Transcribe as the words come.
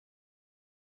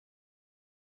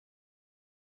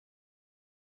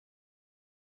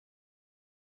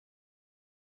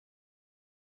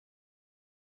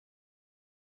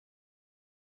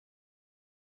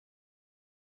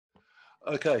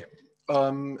Okay.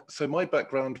 So my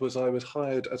background was I was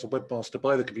hired as a webmaster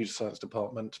by the computer science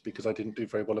department because I didn't do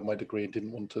very well in my degree and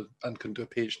didn't want to and couldn't do a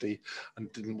PhD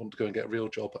and didn't want to go and get a real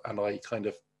job, and I kind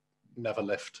of never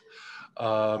left.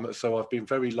 So I've been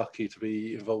very lucky to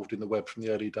be involved in the web from the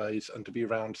early days and to be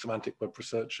around semantic web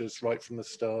researchers right from the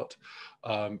start,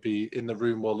 be in the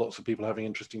room while lots of people are having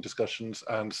interesting discussions.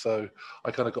 And so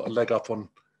I kind of got a leg up on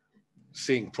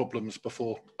seeing problems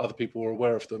before other people were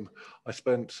aware of them. I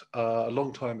spent a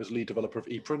long time as lead developer of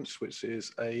ePrints, which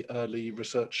is a early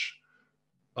research,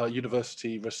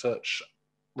 university research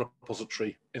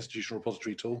repository, institutional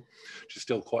repository tool, which is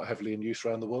still quite heavily in use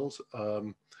around the world.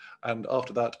 And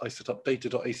after that, I set up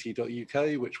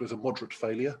data.ac.uk, which was a moderate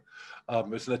failure. It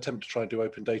was an attempt to try and do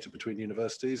open data between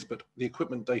universities, but the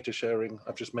equipment data sharing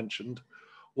I've just mentioned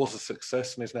was a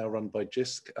success and is now run by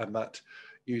JISC, and that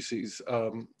uses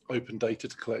open data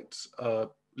to collect a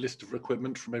list of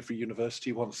equipment from every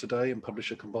university once a day and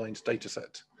publish a combined data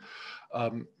set.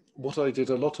 What I did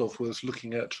a lot of was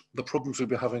looking at the problems we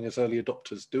were having as early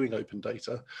adopters doing open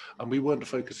data, and we weren't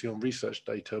focusing on research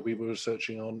data, we were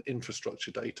researching on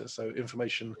infrastructure data, so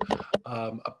information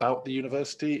about the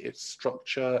university, its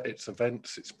structure, its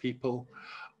events, its people,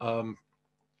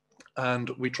 and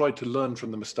we tried to learn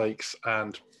from the mistakes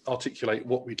and articulate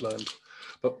what we'd learned.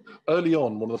 But early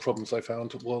on, one of the problems I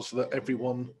found was that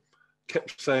everyone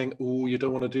kept saying, oh, you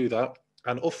don't want to do that.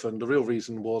 And often the real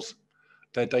reason was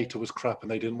their data was crap and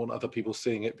they didn't want other people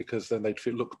seeing it because then they'd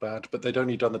look bad, but they'd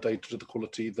only done the data to the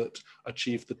quality that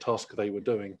achieved the task they were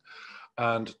doing.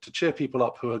 And to cheer people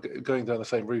up who are going down the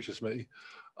same route as me,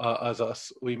 as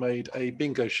us, we made a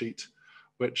bingo sheet,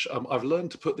 which I've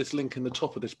learned to put this link in the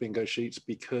top of this bingo sheet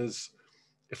because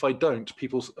if I don't,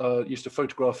 people used to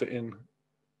photograph it in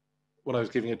when I was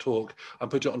giving a talk and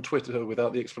put it on Twitter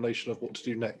without the explanation of what to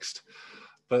do next.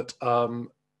 But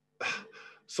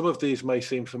some of these may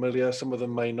seem familiar, some of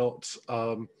them may not.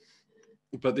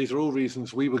 But these are all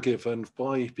reasons we were given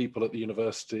by people at the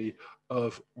university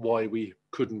of why we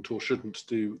couldn't or shouldn't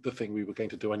do the thing we were going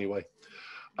to do anyway.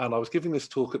 And I was giving this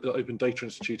talk at the Open Data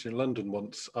Institute in London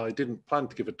once. I didn't plan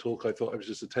to give a talk. I thought I was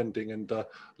just attending, and a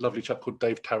lovely chap called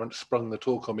Dave Tarrant sprung the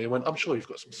talk on me and went, I'm sure you've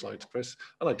got some slides, Chris.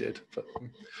 And I did.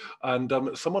 And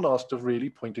someone asked a really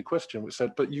pointed question, which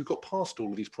said, but you got past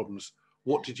all of these problems.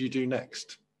 What did you do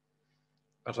next?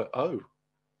 I was like, oh.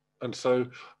 And so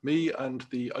me and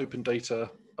the open data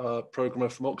programmer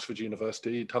from Oxford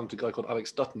University, a talented guy called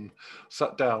Alex Dutton,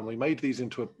 sat down. We made these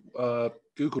into a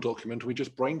Google document. We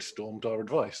just brainstormed our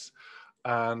advice.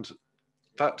 And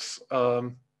that's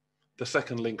the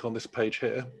second link on this page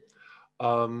here.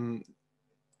 And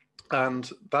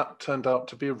that turned out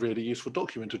to be a really useful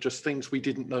document of just things we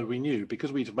didn't know we knew.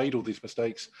 Because we'd made all these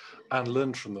mistakes and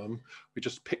learned from them, we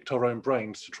just picked our own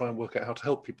brains to try and work out how to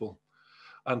help people.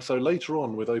 And so later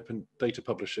on with open data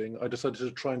publishing, I decided to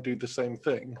try and do the same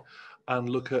thing and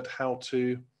look at how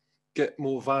to get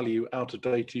more value out of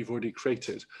data you've already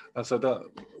created. And so that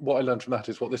what I learned from that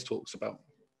is what this talks about.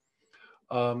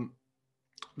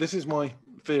 This is my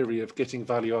theory of getting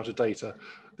value out of data.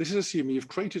 This is assuming you've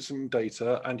created some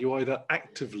data and you either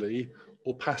actively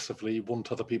or passively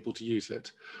want other people to use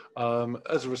it.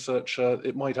 As a researcher,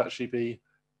 it might actually be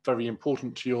very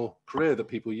important to your career that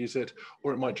people use it,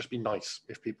 or it might just be nice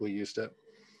if people used it.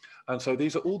 And so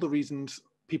these are all the reasons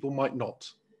people might not.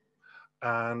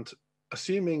 And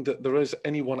assuming that there is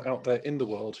anyone out there in the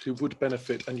world who would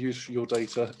benefit and use your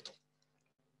data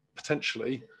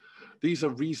potentially, these are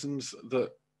reasons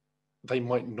that they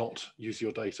might not use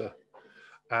your data.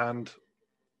 And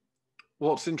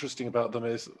what's interesting about them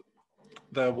is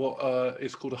they're what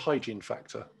is called a hygiene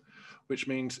factor, which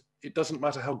means it doesn't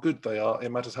matter how good they are,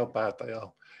 it matters how bad they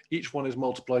are. Each one is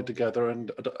multiplied together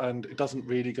and it doesn't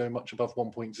really go much above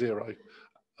 1.0.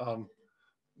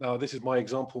 Now, this is my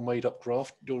example made up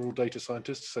graph. You're all data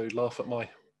scientists, so laugh at my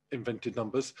invented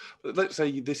numbers. But let's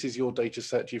say this is your data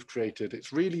set you've created.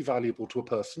 It's really valuable to a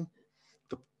person.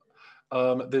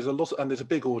 There's a lot, and there's a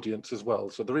big audience as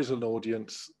well. So there is an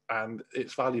audience and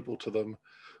it's valuable to them.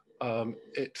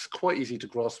 It's quite easy to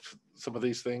grasp some of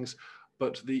these things,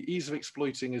 but the ease of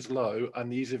exploiting is low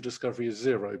and the ease of discovery is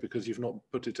zero because you've not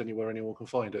put it anywhere anyone can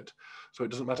find it. So it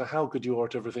doesn't matter how good you are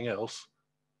at everything else,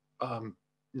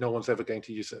 no one's ever going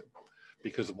to use it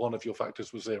because one of your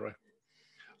factors was zero.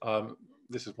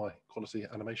 This is my quality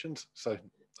animations. So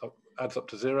it adds up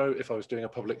to zero. If I was doing a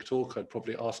public talk, I'd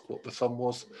probably ask what the sum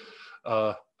was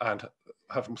and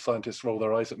have scientists roll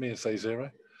their eyes at me and say zero.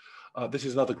 This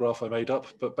is another graph I made up,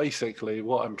 but basically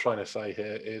what I'm trying to say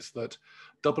here is that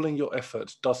doubling your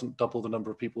effort doesn't double the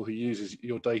number of people who uses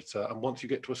your data. And once you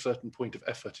get to a certain point of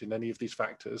effort in any of these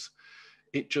factors,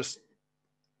 it just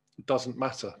doesn't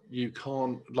matter. You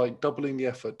can't, like, doubling the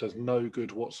effort does no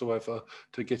good whatsoever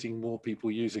to getting more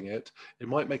people using it. It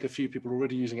might make a few people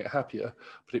already using it happier,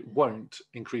 but it won't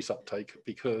increase uptake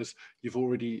because you've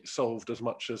already solved as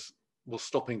much as was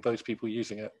stopping those people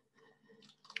using it.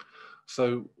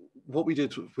 So what we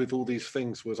did with all these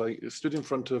things was I stood in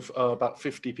front of about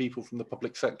 50 people from the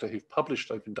public sector who've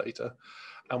published open data,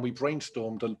 and we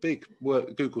brainstormed a big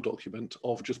Google document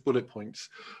of just bullet points.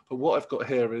 But what I've got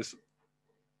here is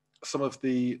some of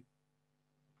the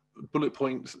bullet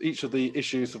points, each of the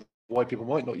issues of why people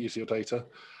might not use your data,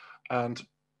 and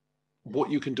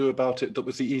what you can do about it that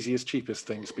was the easiest, cheapest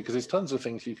things, because there's tons of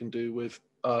things you can do with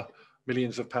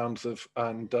millions of pounds of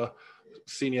and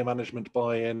senior management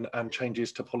buy-in and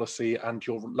changes to policy and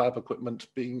your lab equipment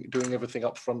doing everything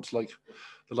up front like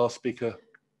the last speaker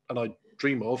and I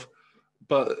dream of.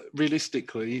 But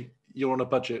realistically, you're on a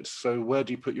budget, so where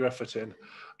do you put your effort in?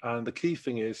 And the key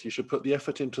thing is you should put the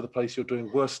effort into the place you're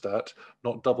doing worst at,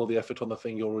 not double the effort on the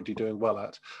thing you're already doing well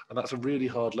at. And that's a really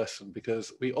hard lesson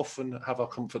because we often have our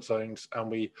comfort zones and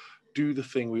we do the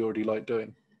thing we already like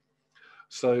doing.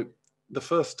 So the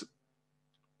first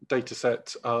data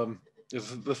set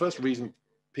is the first reason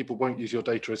people won't use your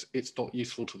data is it's not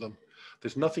useful to them.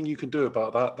 There's nothing you can do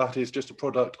about that. That is just a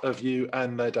product of you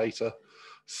and their data.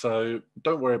 So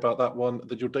don't worry about that one,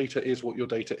 that your data is what your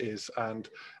data is. And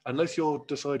unless you're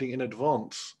deciding in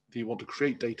advance that you want to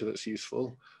create data that's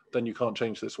useful, then you can't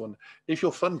change this one. If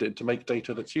you're funded to make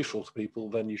data that's useful to people,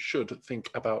 then you should think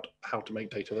about how to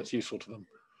make data that's useful to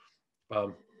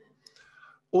them.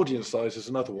 Audience size is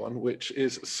another one, which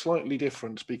is slightly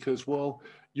different because while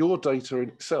your data in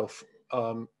itself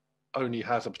only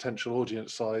has a potential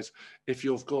audience size, if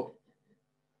you've got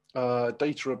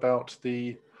data about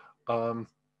the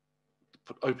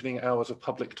opening hours of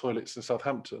public toilets in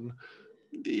Southampton,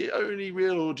 the only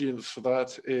real audience for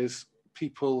that is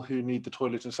people who need the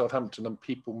toilet in Southampton and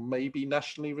people maybe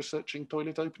nationally researching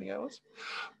toilet opening hours.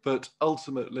 But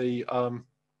ultimately,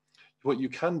 what you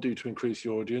can do to increase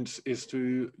your audience is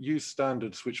to use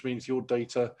standards, which means your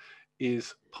data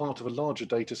is part of a larger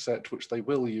data set, which they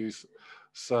will use.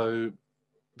 So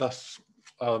thus,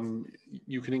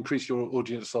 you can increase your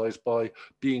audience size by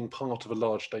being part of a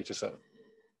large data set.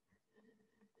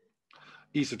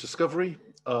 Ease of discovery,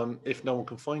 if no one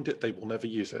can find it, they will never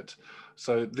use it.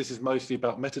 So this is mostly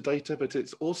about metadata, but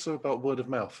it's also about word of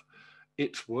mouth.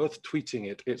 It's worth tweeting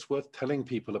it. It's worth telling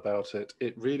people about it.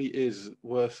 It really is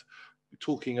worth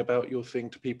talking about your thing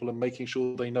to people and making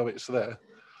sure they know it's there.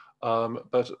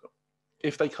 But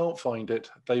if they can't find it,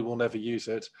 they will never use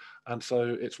it. And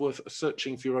so it's worth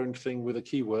searching for your own thing with the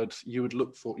keywords you would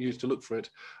use to look for it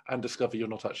and discover you're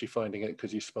not actually finding it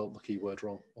because you spelled the keyword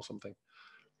wrong or something.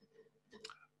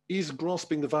 Ease of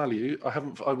grasping the value.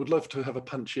 I would love to have a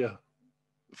punchier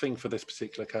thing for this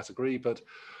particular category, but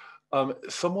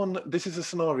this is a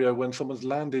scenario when someone's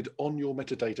landed on your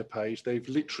metadata page, they've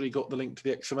literally got the link to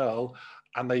the XML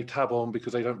and they tab on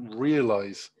because they don't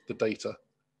realize the data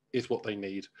is what they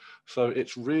need. So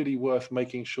it's really worth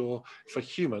making sure for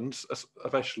humans,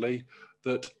 especially,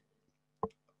 that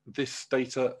this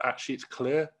data actually it's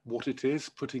clear what it is,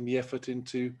 putting the effort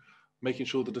into making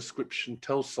sure the description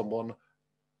tells someone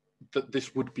that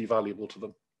this would be valuable to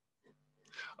them.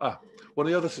 One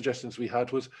of the other suggestions we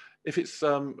had was if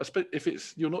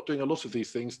you're not doing a lot of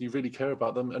these things and you really care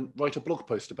about them, and write a blog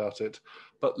post about it,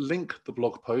 but link the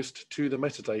blog post to the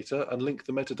metadata and link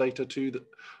the metadata to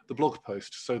the blog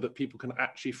post so that people can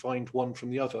actually find one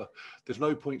from the other. There's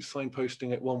no point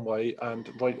signposting it one way and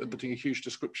putting a huge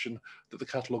description that the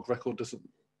catalogue record doesn't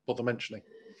bother mentioning.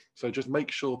 So just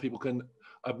make sure people can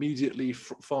immediately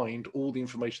find all the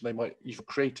information you've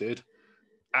created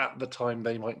at the time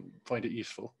they might find it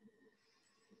useful.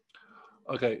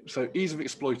 Okay, so ease of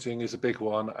exploiting is a big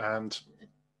one, and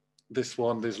this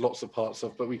one there's lots of parts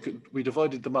of, but we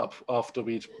divided them up after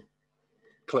we'd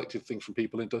collected things from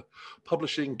people into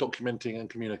publishing, documenting, and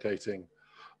communicating.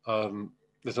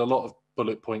 There's a lot of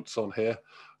bullet points on here,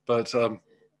 but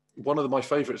one of my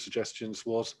favorite suggestions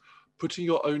was putting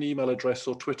your own email address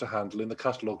or Twitter handle in the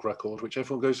catalogue record, which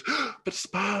everyone goes, but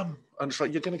spam. And it's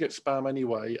like, you're going to get spam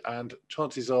anyway. And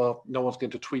chances are no one's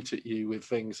going to tweet at you with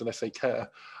things unless they care.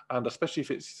 And especially if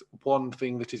it's one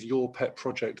thing that is your pet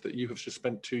project that you have just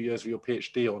spent 2 years of your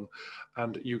PhD on,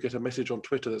 and you get a message on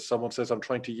Twitter that someone says, I'm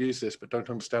trying to use this, but don't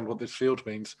understand what this field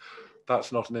means.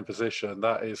 That's not an imposition.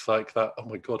 That is like that, oh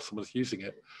my God, someone's using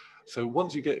it. So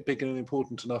once you get big and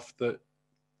important enough that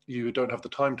you don't have the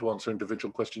time to answer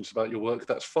individual questions about your work,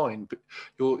 that's fine. But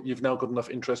you've now got enough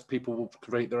interest, people will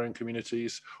create their own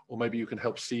communities, or maybe you can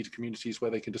help seed communities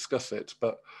where they can discuss it.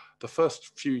 But the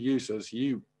first few users,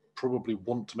 you probably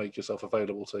want to make yourself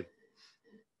available to.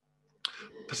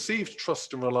 Perceived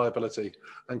trust and reliability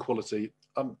and quality.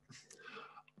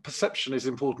 Perception is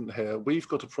important here. We've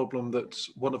got a problem that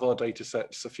one of our data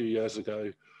sets a few years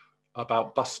ago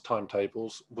about bus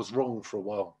timetables was wrong for a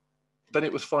while. Then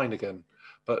it was fine again,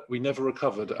 but we never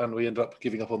recovered, and we ended up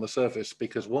giving up on the service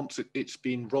because once it's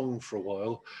been wrong for a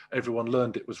while, everyone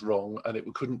learned it was wrong and it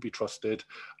couldn't be trusted.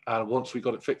 And once we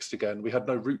got it fixed again, we had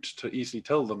no route to easily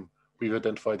tell them we've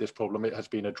identified this problem, it has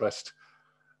been addressed.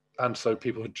 And so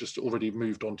people had just already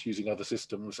moved on to using other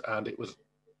systems and it was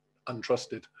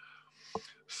untrusted.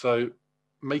 So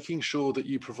making sure that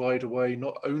you provide a way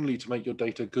not only to make your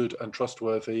data good and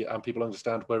trustworthy and people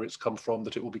understand where it's come from,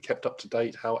 that it will be kept up to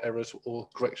date, how errors or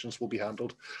corrections will be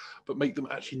handled, but make them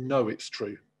actually know it's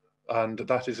true. And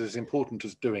that is as important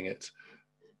as doing it.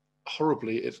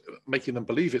 Horribly, it's making them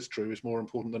believe it's true is more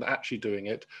important than actually doing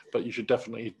it, but you should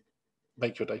definitely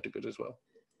make your data good as well.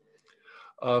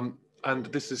 And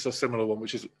this is a similar one,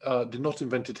 which is the not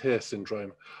invented here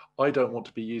syndrome. I don't want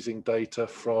to be using data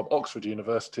from Oxford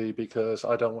University because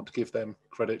I don't want to give them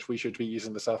credit. We should be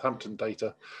using the Southampton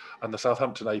data and the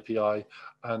Southampton API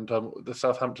and the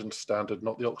Southampton standard,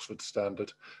 not the Oxford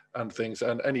standard and things.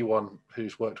 And anyone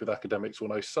who's worked with academics will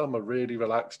know some are really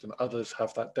relaxed and others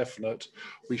have that definite,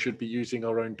 we should be using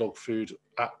our own dog food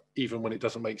even when it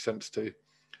doesn't make sense to.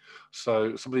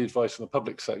 So some of the advice from the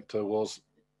public sector was,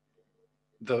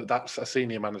 that's a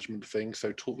senior management thing,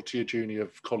 so talk to your junior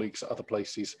colleagues at other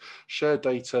places, share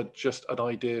data just and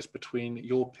ideas between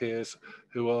your peers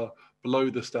who are below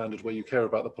the standard where you care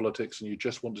about the politics and you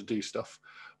just want to do stuff.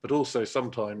 But also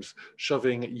sometimes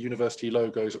shoving university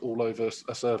logos all over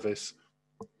a service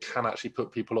can actually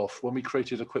put people off. When we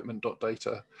created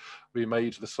equipment.data, we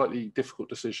made the slightly difficult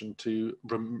decision to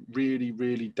really,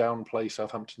 really downplay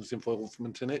Southampton's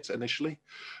involvement in it initially,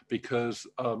 because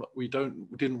we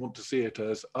didn't want to see it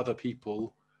as other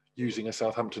people using a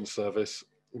Southampton service.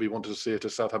 We wanted to see it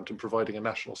as Southampton providing a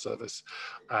national service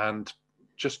and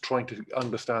just trying to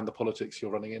understand the politics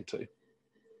you're running into.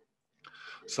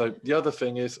 So the other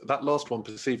thing is that last one,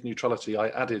 perceived neutrality, I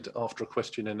added after a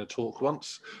question in a talk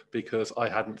once because I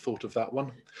hadn't thought of that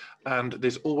one. And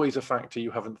there's always a factor you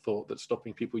haven't thought that's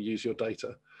stopping people use your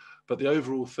data. But the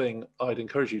overall thing I'd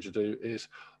encourage you to do is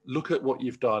look at what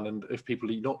you've done, and if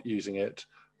people are not using it,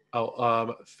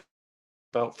 about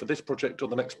for this project or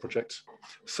the next project.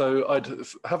 So I'd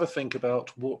have a think about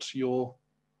what your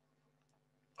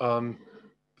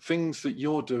things that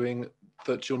you're doing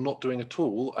that you're not doing at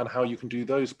all and how you can do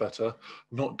those better,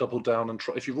 not double down and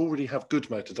try. If you already have good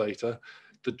metadata,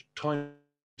 the time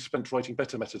spent writing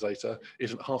better metadata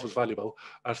isn't half as valuable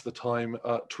as the time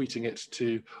tweeting it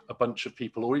to a bunch of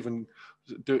people, or even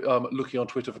looking on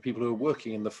Twitter for people who are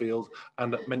working in the field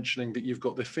and mentioning that you've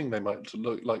got this thing they might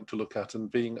like to look at, and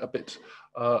being a bit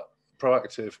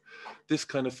proactive. This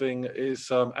kind of thing is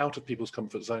out of people's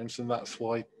comfort zones, and that's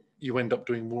why you end up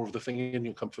doing more of the thing in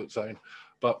your comfort zone.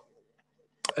 But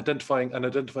identifying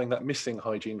that missing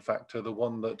hygiene factor, the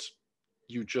one that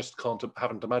you just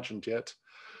haven't imagined yet,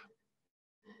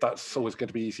 that's always going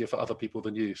to be easier for other people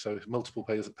than you. So multiple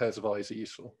pairs of eyes are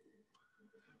useful.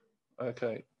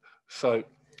 Okay, so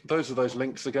those are those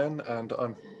links again, and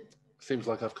seems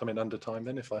like I've come in under time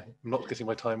then if I'm not getting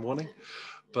my time warning,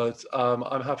 but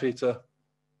I'm happy to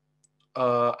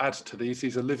add to these.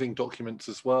 These are living documents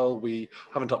as well. We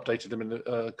haven't updated them in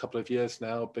a couple of years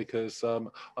now because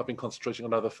I've been concentrating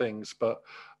on other things, but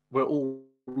we're all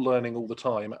learning all the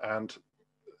time, and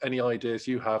any ideas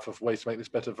you have of ways to make this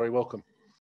better, very welcome.